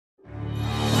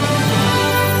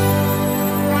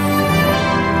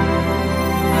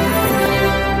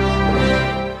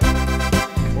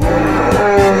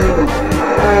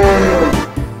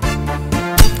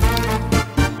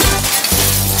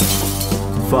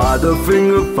Father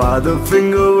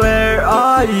finger, where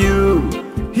are you?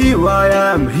 Here I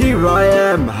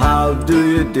am, how do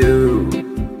you do?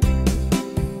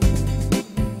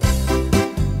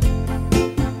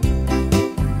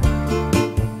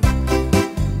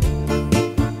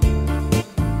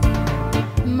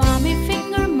 Mommy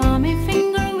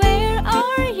finger, where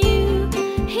are you?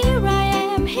 Here I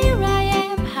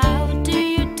am, how do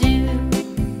you do?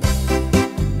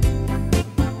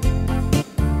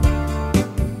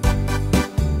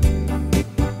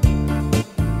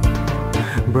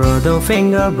 Brother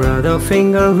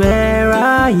finger, where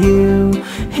are you?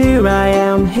 Here I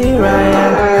am,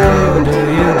 how do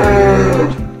you do?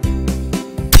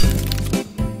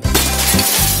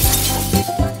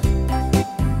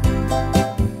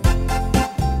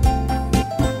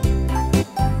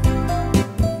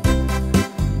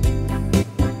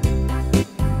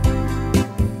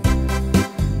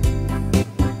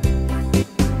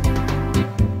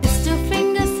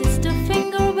 Sister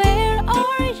finger, where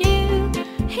are you?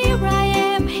 Here I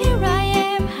am,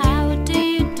 how do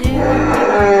you do?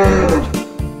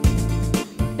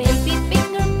 Baby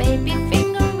finger,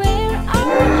 where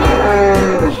are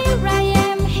you? Here I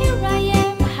am,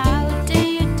 how do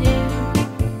you do?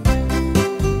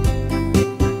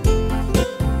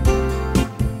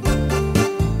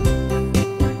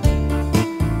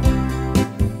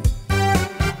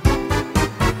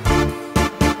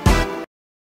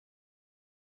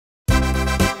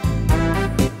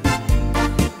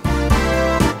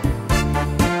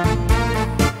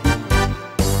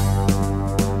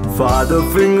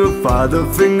 Father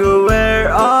finger, where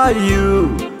are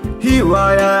you? Here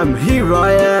I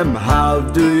am, how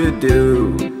do you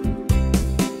do?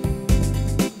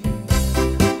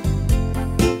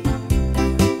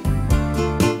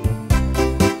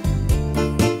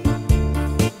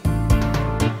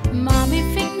 Mommy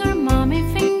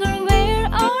finger, where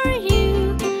are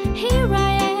you? Here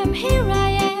I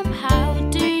am, how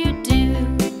do you do?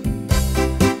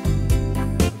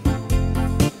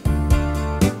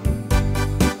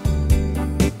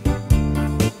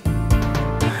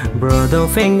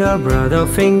 Brother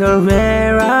finger,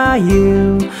 where are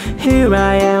you? Here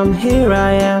I am,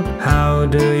 how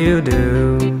do you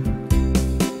do?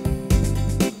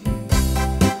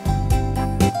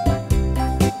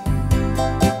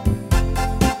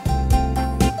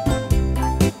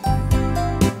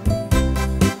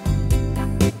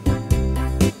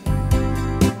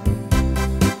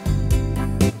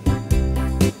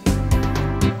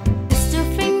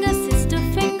 Sister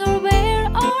finger, where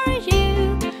are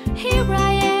you? Here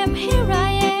I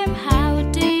am, how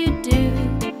do you do?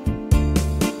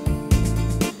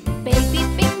 Baby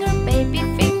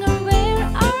finger, where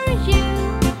are you?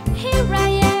 Here I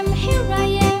am,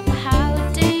 how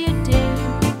do you do?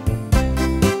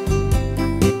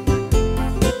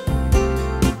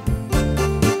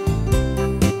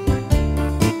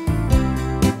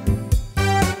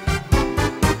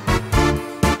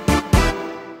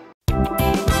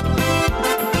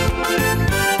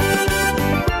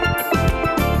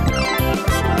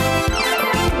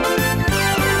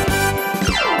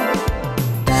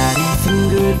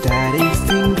 Daddy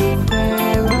finger,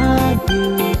 where are you?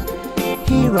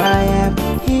 Here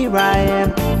I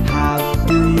am, how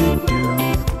do you do?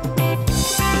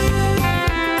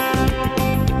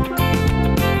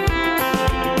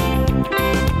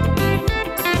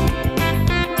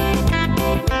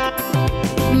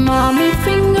 Mommy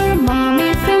finger,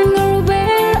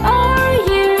 where are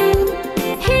you?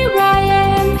 Here I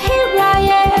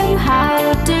am,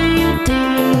 how do you do?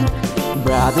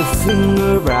 Brother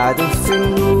finger,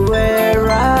 where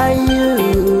are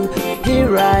you?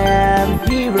 Here I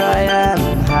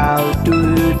am, how do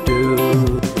you do?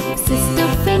 Sister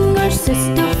finger,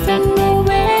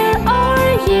 where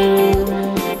are you?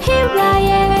 Here I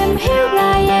am,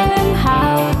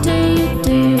 how do you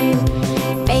do?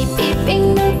 Baby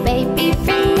finger,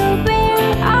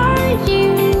 where are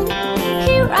you?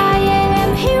 Here I am,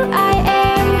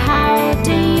 how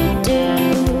do you do?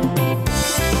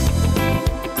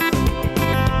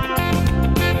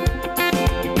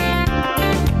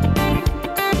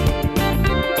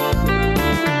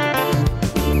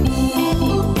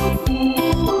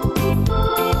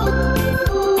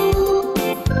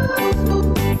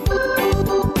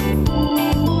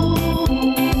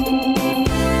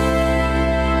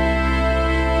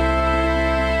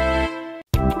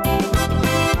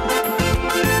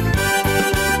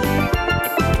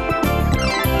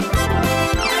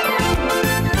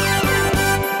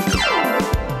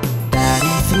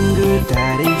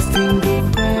 Daddy finger,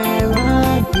 where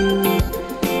are you?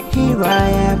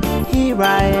 Here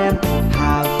I am,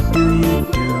 how do you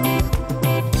do?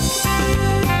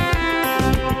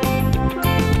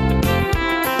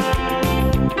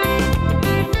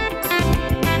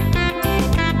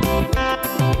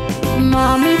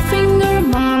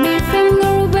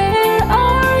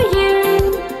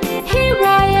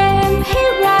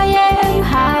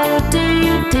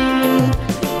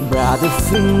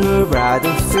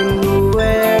 brother finger,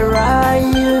 where are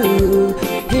you?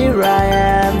 Here I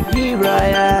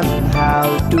am,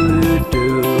 how do you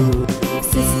do?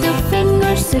 Sister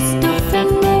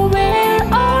finger, where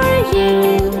are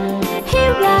you?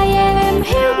 Here I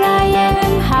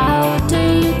am, how do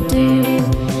you do?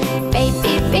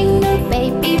 Baby finger,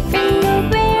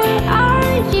 where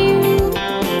are you?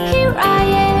 Here I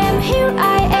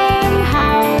am,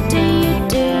 how do you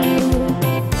do?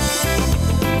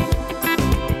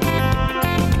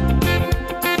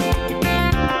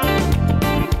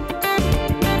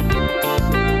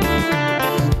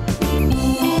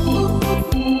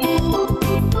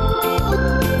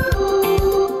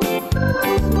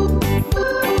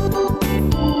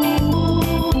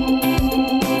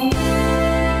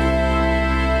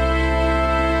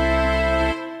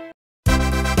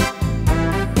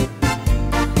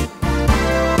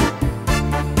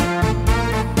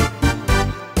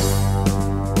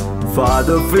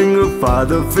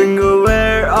 Father finger,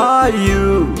 where are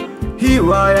you?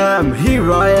 Here I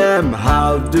am,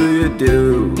 how do you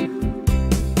do?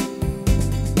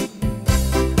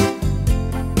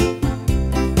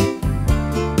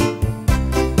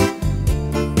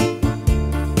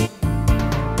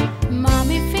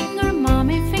 Mommy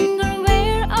finger,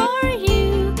 where are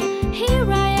you?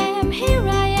 Here I am,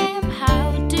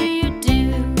 how do you do?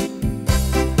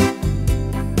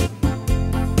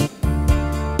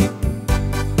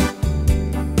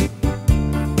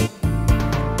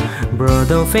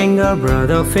 Brother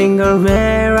finger,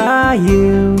 where are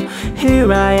you?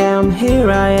 Here I am,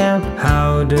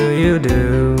 how do you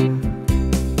do?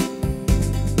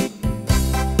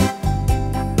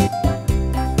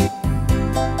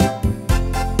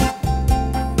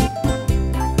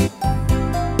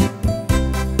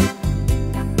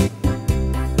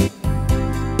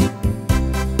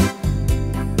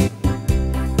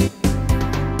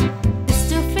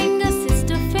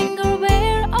 Sister finger,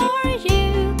 where are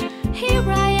you? Here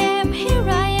I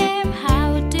am,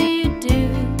 how do you do?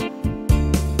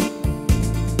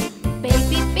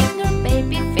 Baby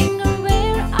finger,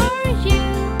 where are you?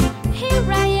 Here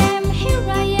I am,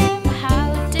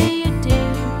 how do you do?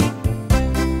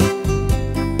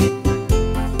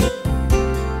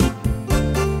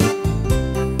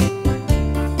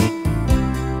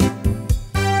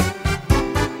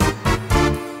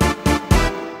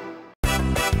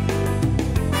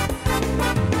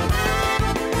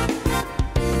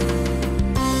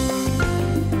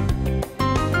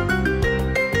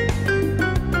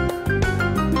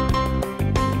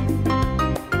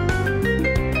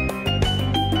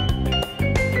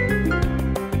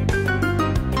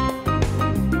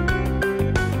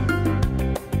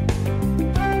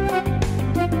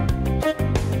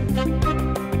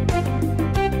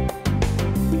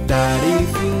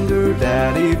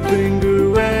 Daddy finger,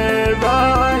 where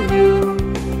are you?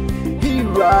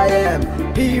 Here I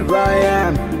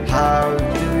am, how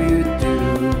do you do?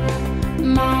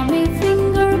 Mommy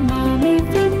finger,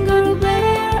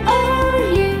 where are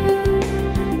you?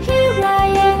 Here I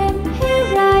am,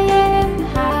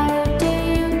 how do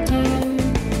you do?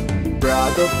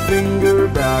 Brother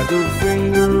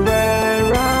finger, where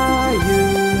are you?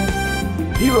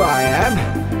 Here I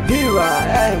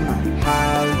am,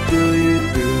 how do you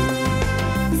do?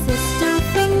 Sister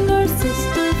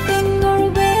finger,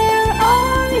 where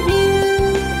are you?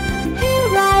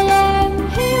 Here I am,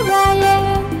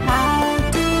 how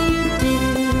do you do?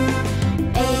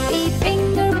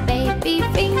 Baby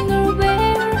finger,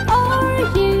 where are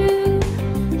you?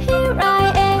 Here I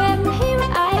am,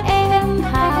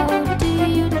 how do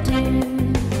you do?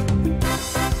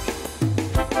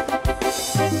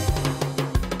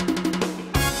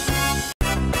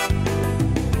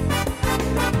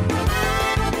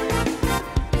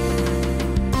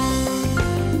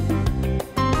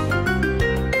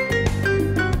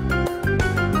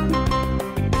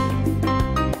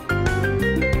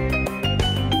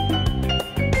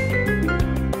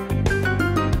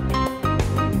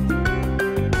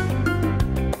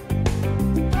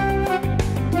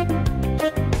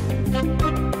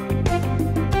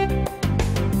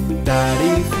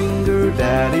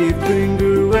 Daddy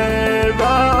finger, where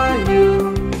are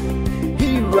you?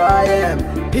 Here I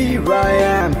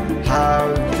am,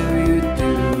 how do you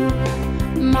do?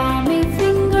 Mommy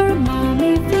finger,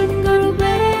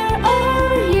 where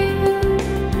are you?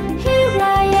 Here I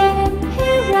am,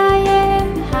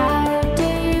 how do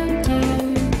you do?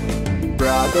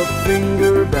 Brother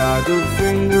finger,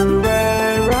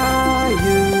 where are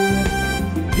you?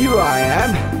 Here I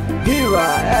am,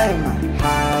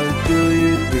 how do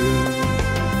you do?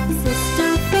 Sister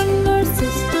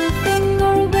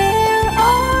finger, where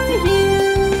are you?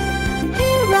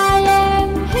 Here I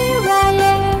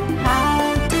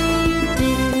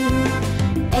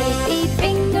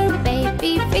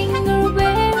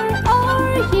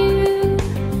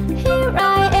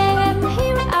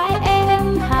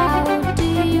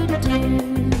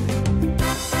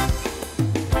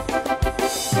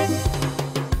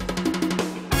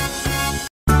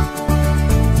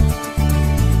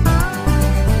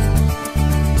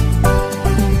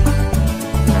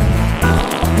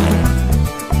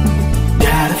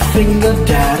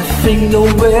daddy finger,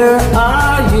 where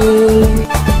are you?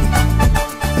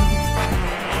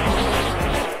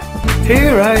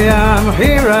 Here I am,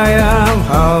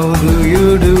 how do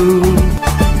you do?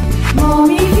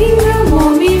 Mommy finger,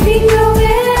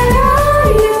 where are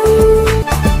you?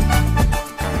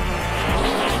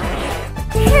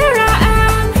 Here I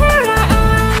am,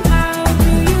 how do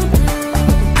you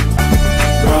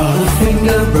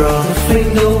do? Brother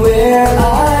finger, where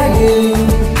are you?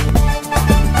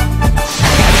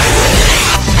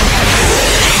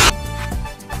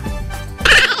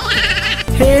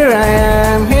 Here I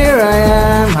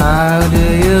am, how do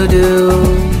you do?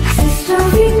 Sister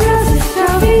finger,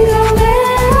 where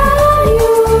are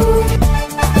you?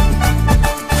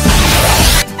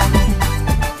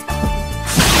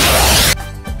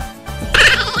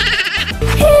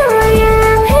 Here I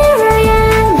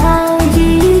am, how do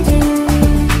you do?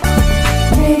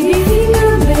 Baby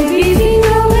finger,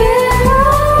 where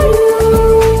are you?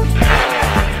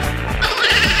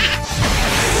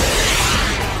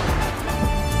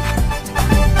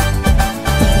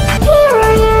 Here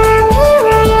I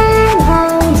am, how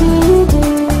do you do?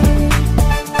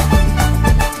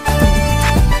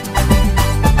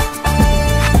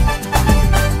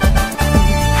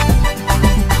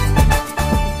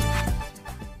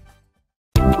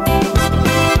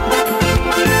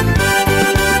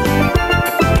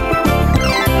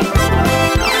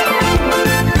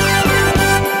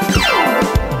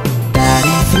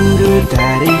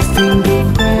 Daddy finger,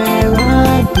 where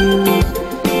are you?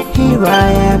 Here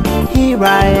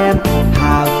I am,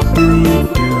 how do you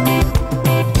do?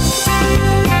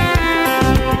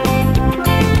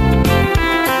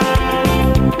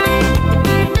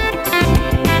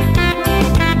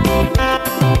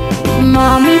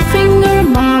 Mommy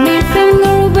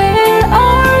finger, where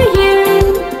are you?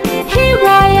 Here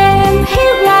I am,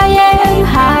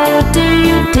 how do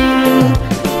you do?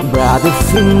 Brother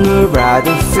finger,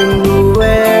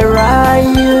 where are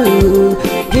you?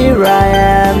 Here I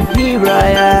am,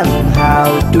 how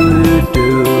do you do?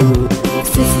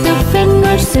 Sister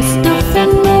finger,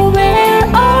 where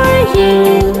are you?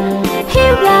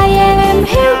 Here I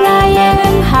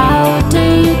am, how do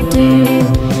you do?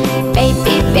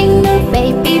 Baby finger,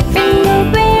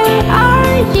 where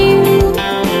are you?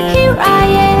 Here I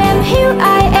am,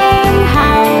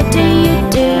 how do you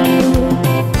do?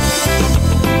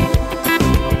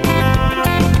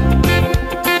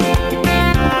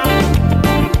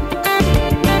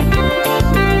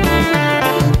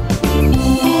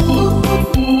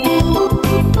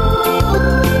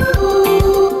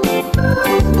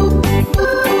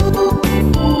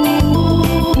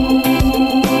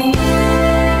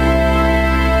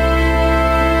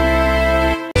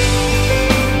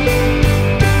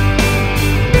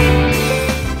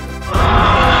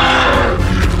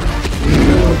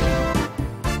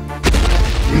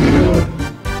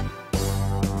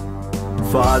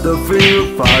 Father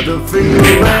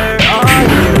finger, where are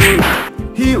you?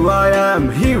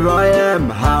 Here I am,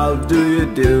 how do you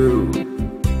do?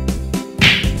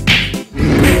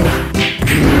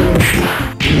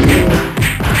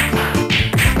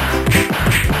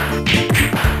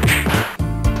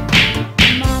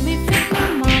 Mommy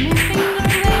finger,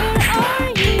 where are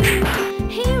you?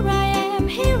 Here I am,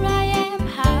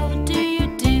 how do you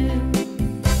do?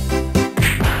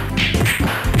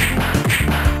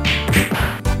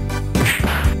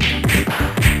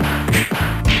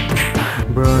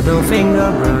 Brother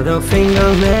finger,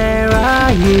 where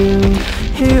are you?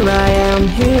 Here I am,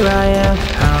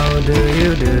 how do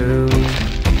you do?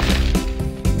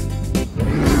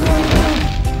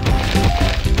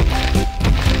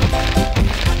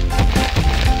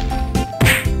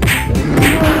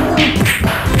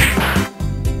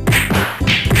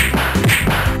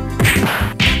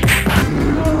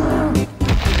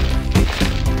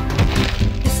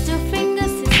 Sister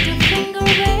finger,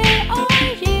 where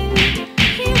are you?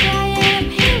 Here I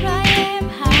am,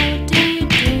 how do you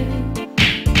do?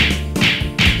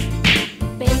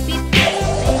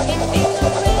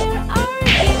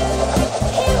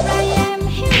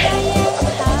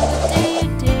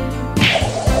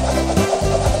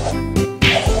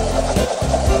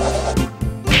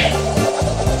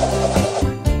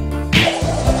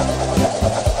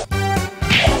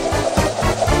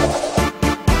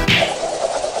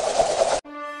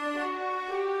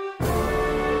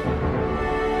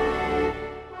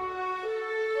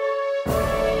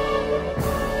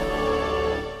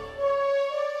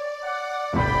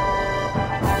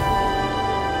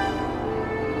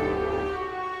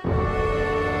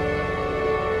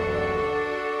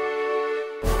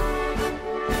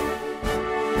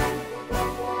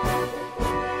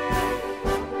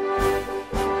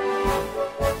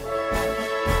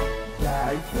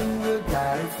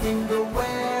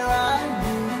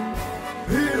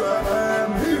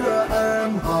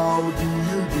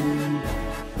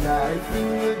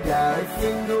 Daddy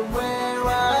finger, where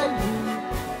are you?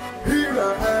 Here I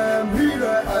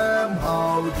am,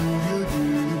 how do you do?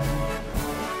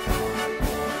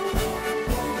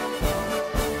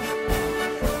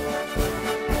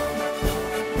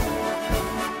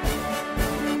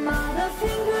 Mother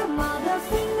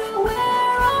finger,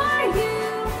 where are you?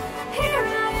 Here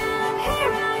I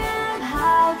am,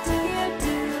 how do you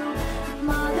do?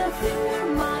 Mother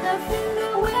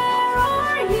finger, where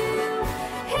are you?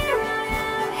 Here I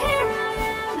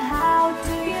am, how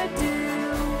do you do?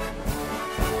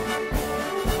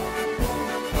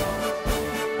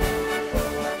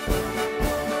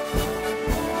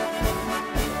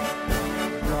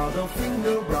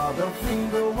 Brother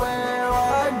finger, where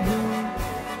are you?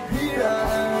 Here I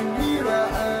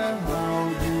am, how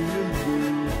do you do?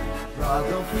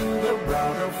 Brother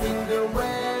finger,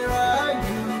 where are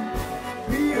you?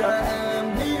 Here I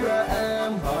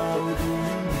am, how do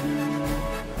you do?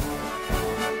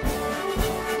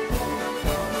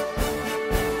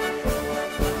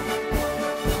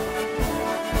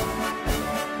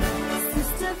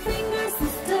 Sister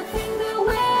finger,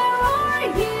 where are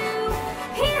you?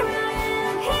 Here I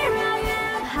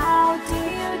am, how do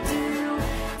you do?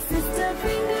 Sister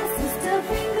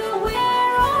finger,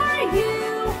 where are you?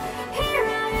 Here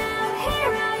I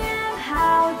am,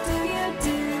 how do you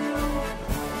do?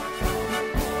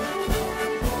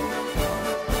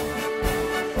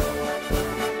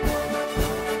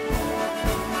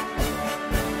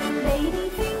 Baby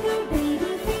finger,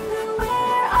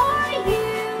 where are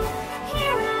you?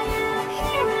 Here I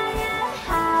am,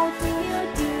 how do you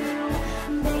do?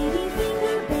 Baby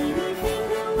finger,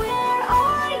 where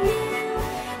are you?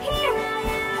 Here I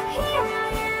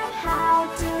am, how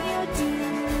do you do?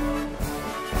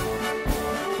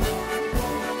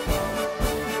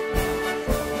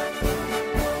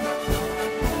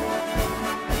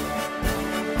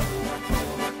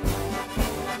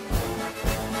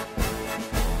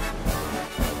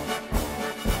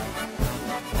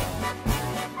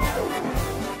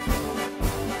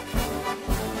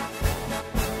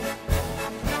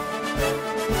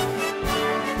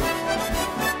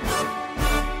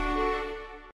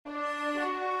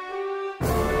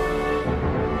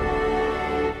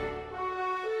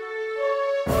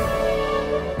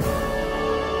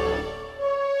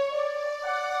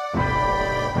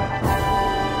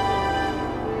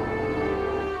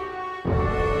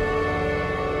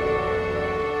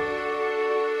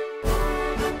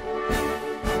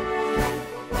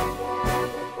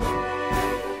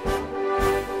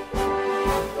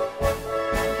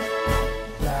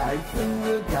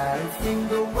 Daddy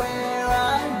finger, where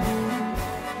are you?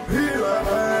 Here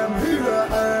I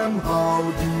am, how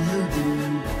do you do?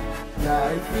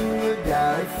 Daddy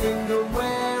finger,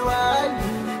 where are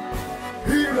you?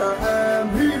 Here I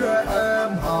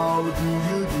am, how do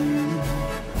you do?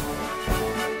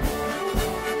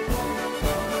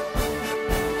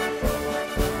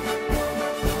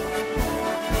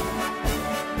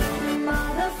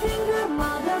 Mother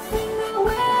finger,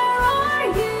 where are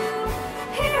you?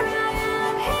 Here I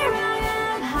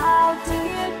am,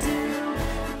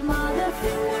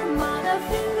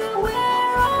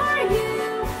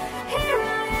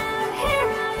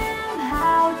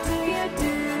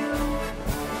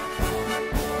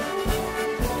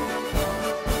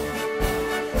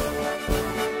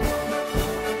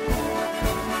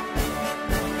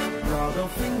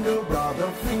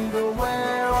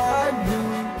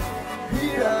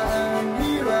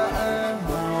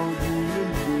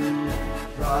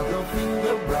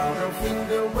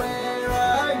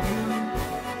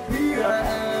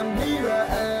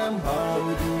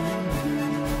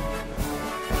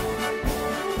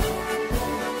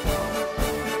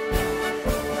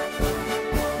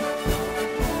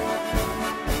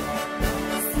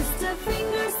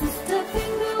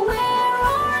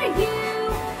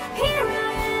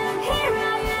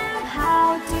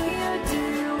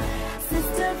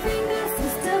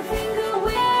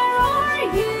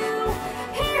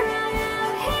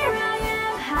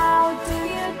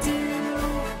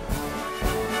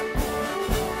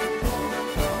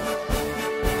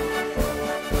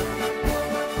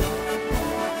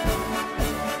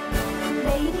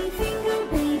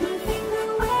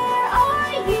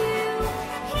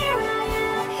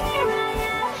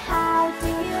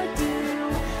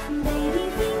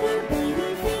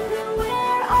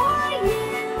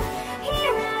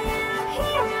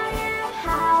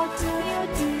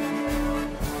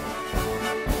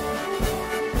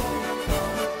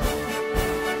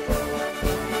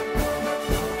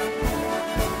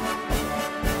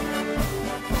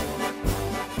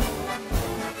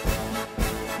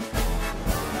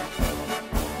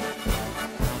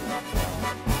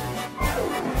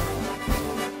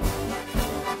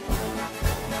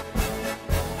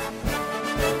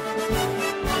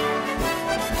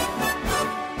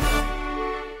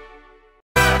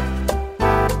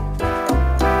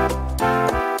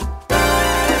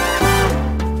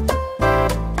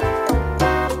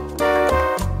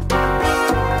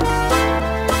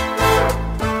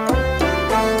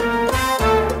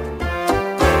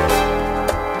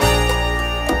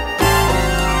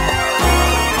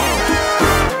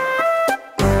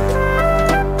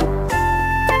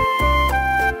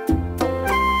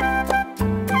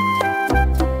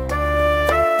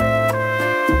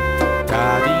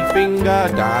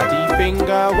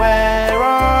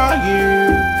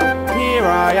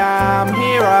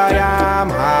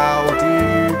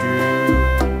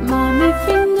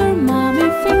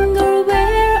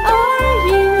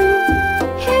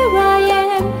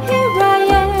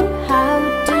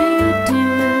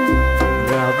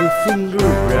 finger,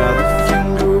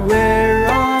 where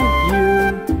are you?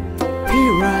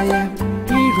 Here I am,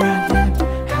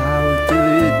 how do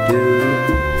you do?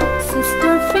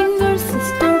 Sister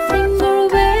finger,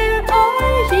 where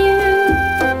are you?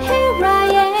 Here I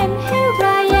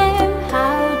am,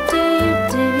 how do you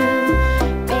do?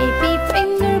 Baby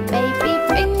finger,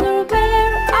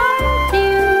 where are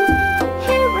you?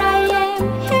 Here I am,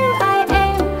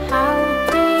 how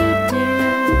do you do?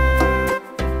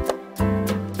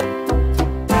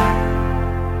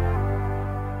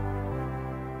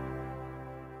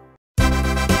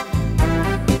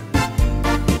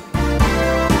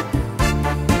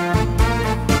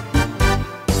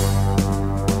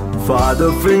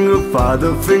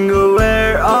 Father finger,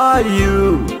 where are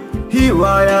you? Here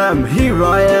I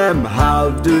am, how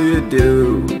do you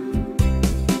do?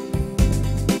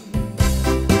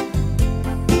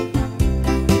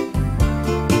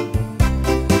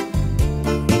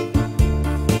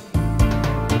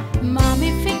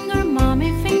 Mommy finger,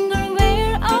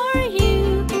 where are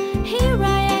you? Here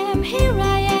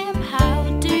I am, how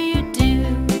do you do?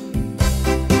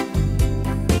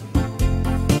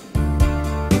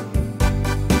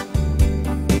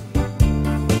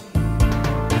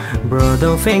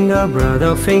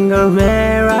 Brother finger,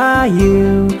 where are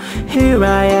you? Here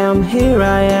I am,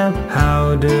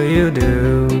 how do you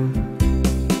do?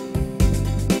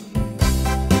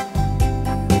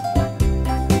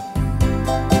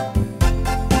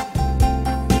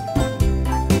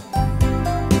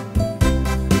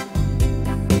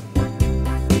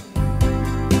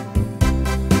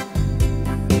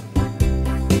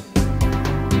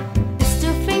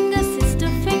 Sister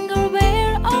finger,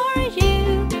 where are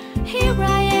you? Here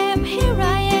I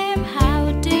am,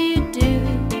 how do you do?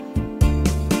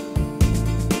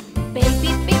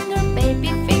 Baby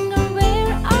finger,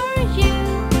 where are you?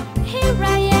 Here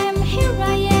I am,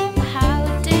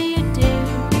 how do you do?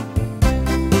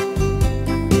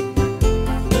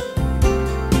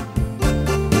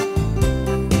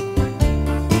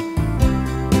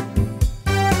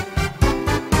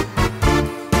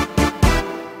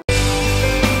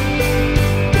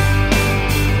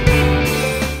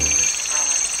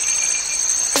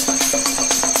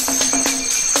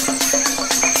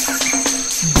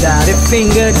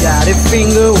 Daddy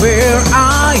finger, where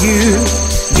are you?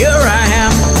 Here I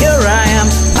am,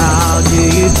 how do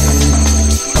you do?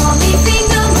 Mommy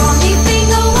finger,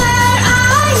 where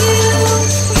are you?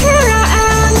 Here I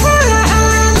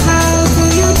am, how do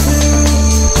you do?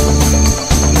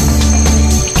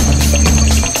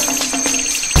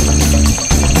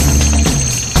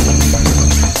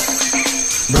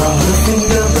 Brother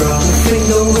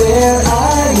finger, where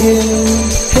are you?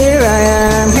 Here I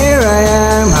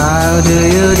am, how do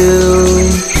you do?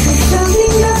 Sister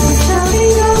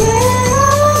finger, where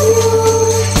are you?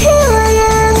 Here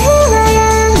I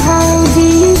am, how do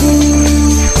you do?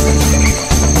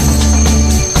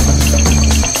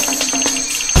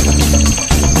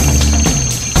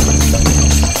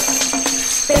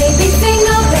 Baby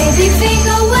finger,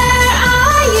 where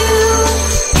are you?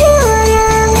 Here I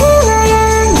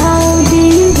am, how do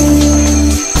you do?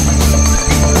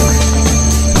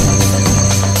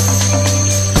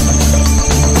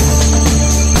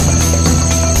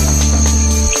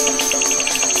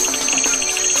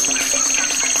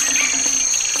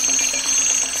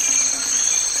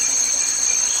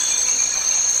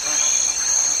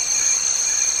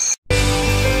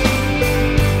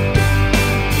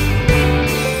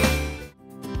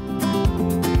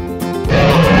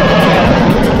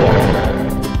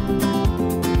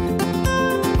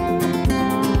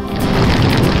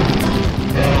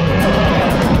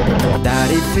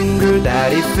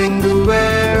 Daddy finger,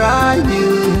 where are you?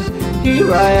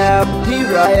 Here I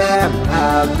am,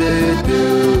 how do you do?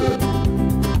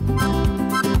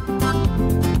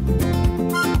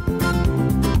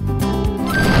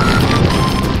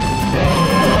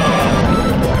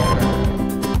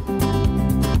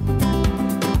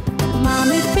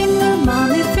 Mommy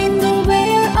finger,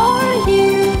 where are you?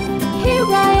 Here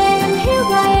I am,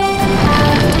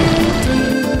 how do you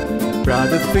do?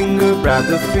 Brother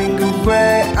finger,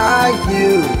 where are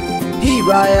you?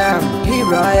 Here I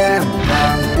am,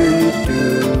 how do you do?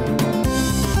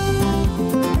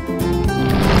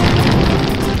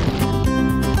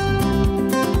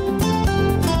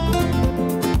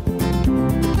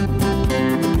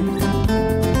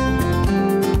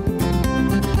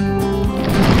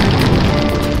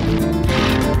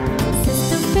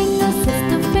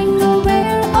 Sister finger,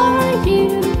 where are you?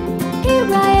 Here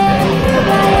I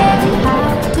am, how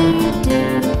do you do?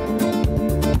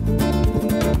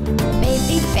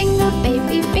 Baby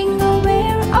finger,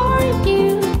 where are you?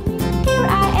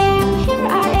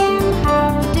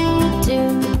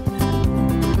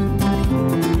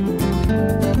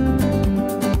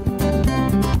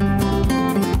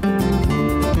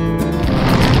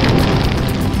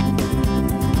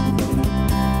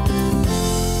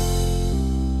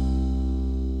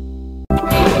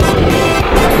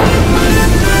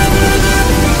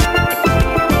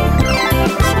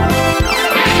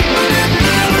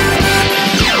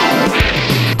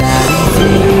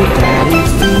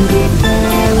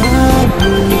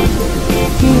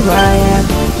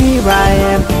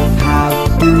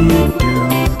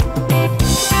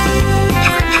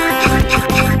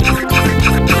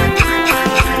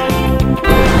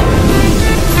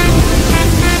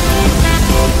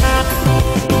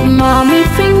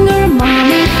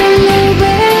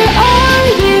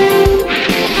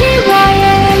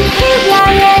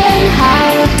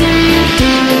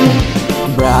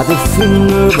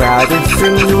 brother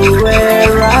finger,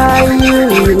 where are you?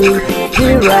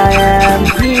 Here I am,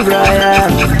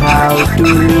 how do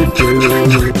you do?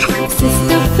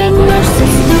 Sister finger,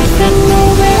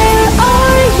 where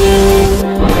are you?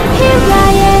 Here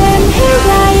I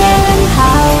am,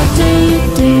 how do you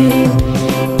do?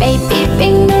 Baby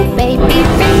finger,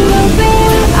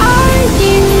 where are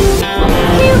you?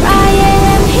 Here I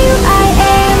am,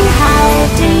 how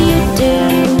do you do?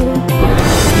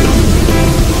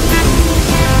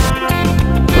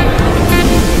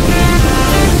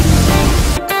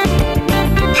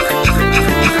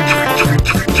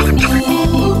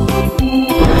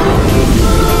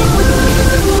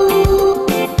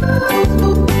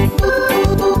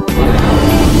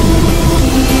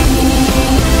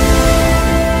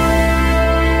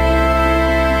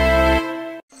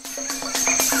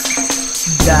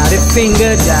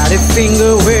 Daddy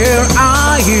finger, where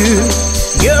are you?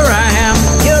 Here I am,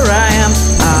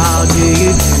 how do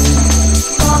you do?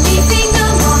 Mommy finger,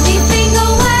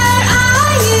 where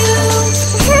are you?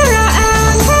 Here I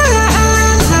am,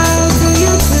 how do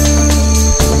you do?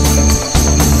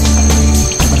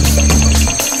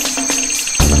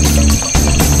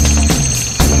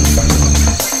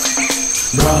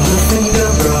 Brother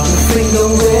finger,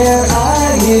 where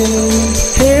are you?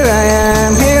 Here I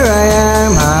am,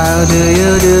 how do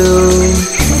you do?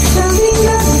 Sister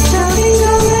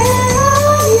finger, where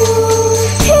are you?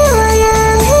 Here I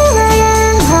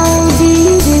am, how do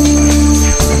you do?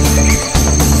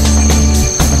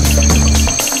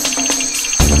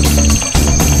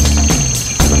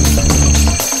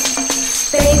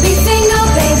 Baby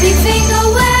finger,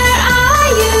 where are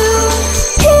you?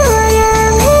 Here I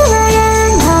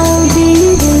am, how do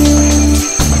you do?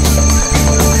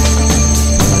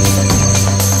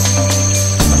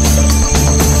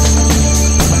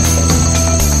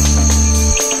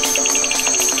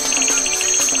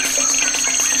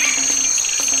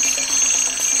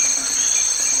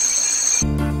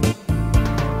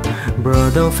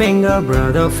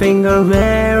 Brother finger,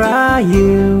 where are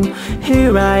you?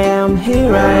 Here I am,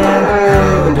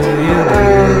 how do you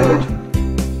do?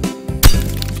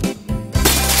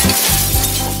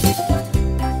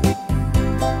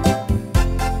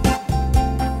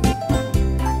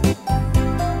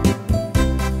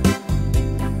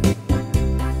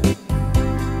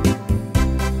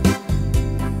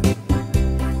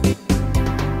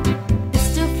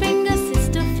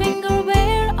 Sister finger,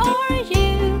 where are you?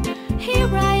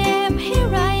 Here I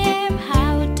am,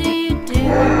 how do you do?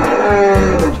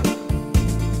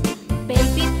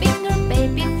 Baby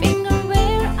finger,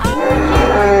 where are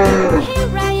you?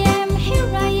 Here I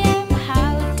am,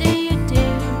 how do you do?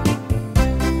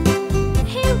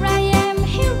 Here I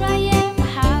am,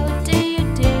 how do you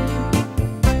do?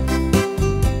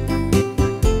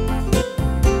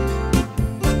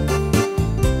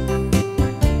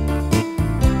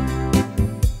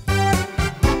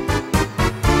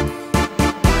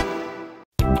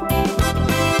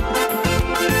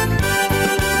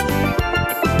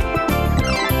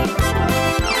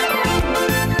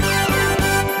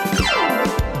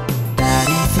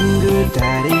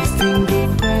 Daddy finger,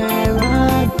 where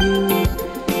are you?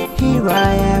 Here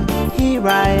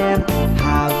I am,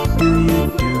 how do you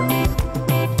do?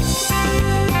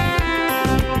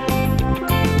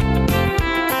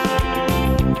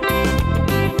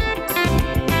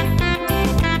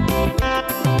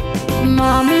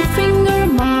 Mommy finger,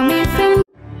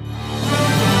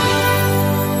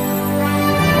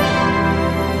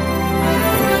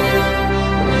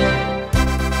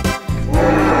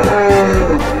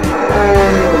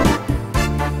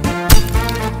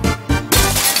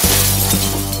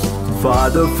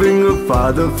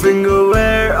 Father finger,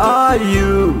 where are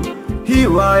you?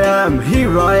 Here I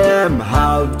am,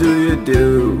 how do you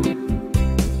do?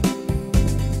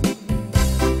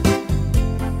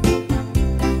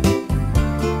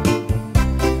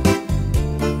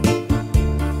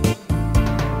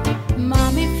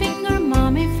 Mommy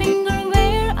finger,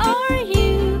 where are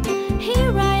you?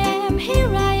 Here I am,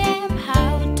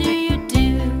 how do you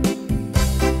do?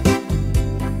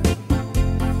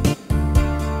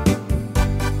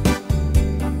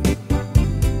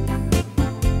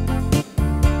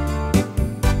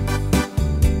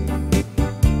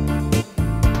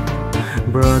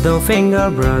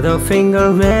 Brother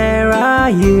finger, where are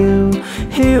you?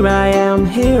 Here I am,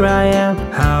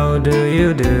 how do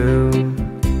you do?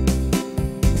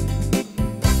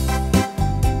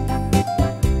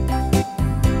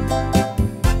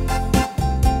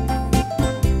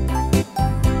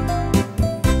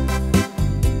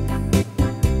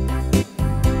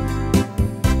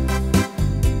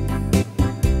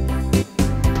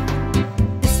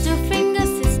 Sister finger,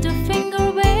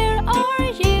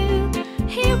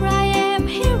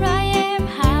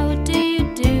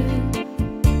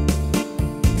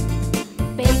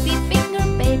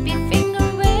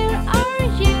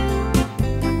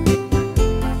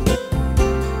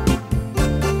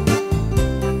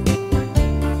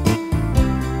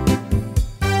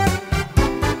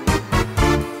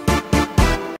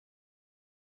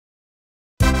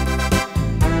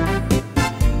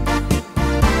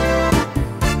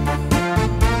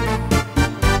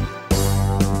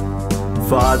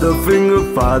 Father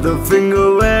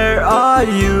finger, where are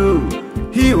you?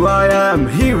 Here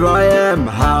I am,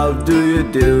 how do you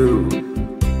do?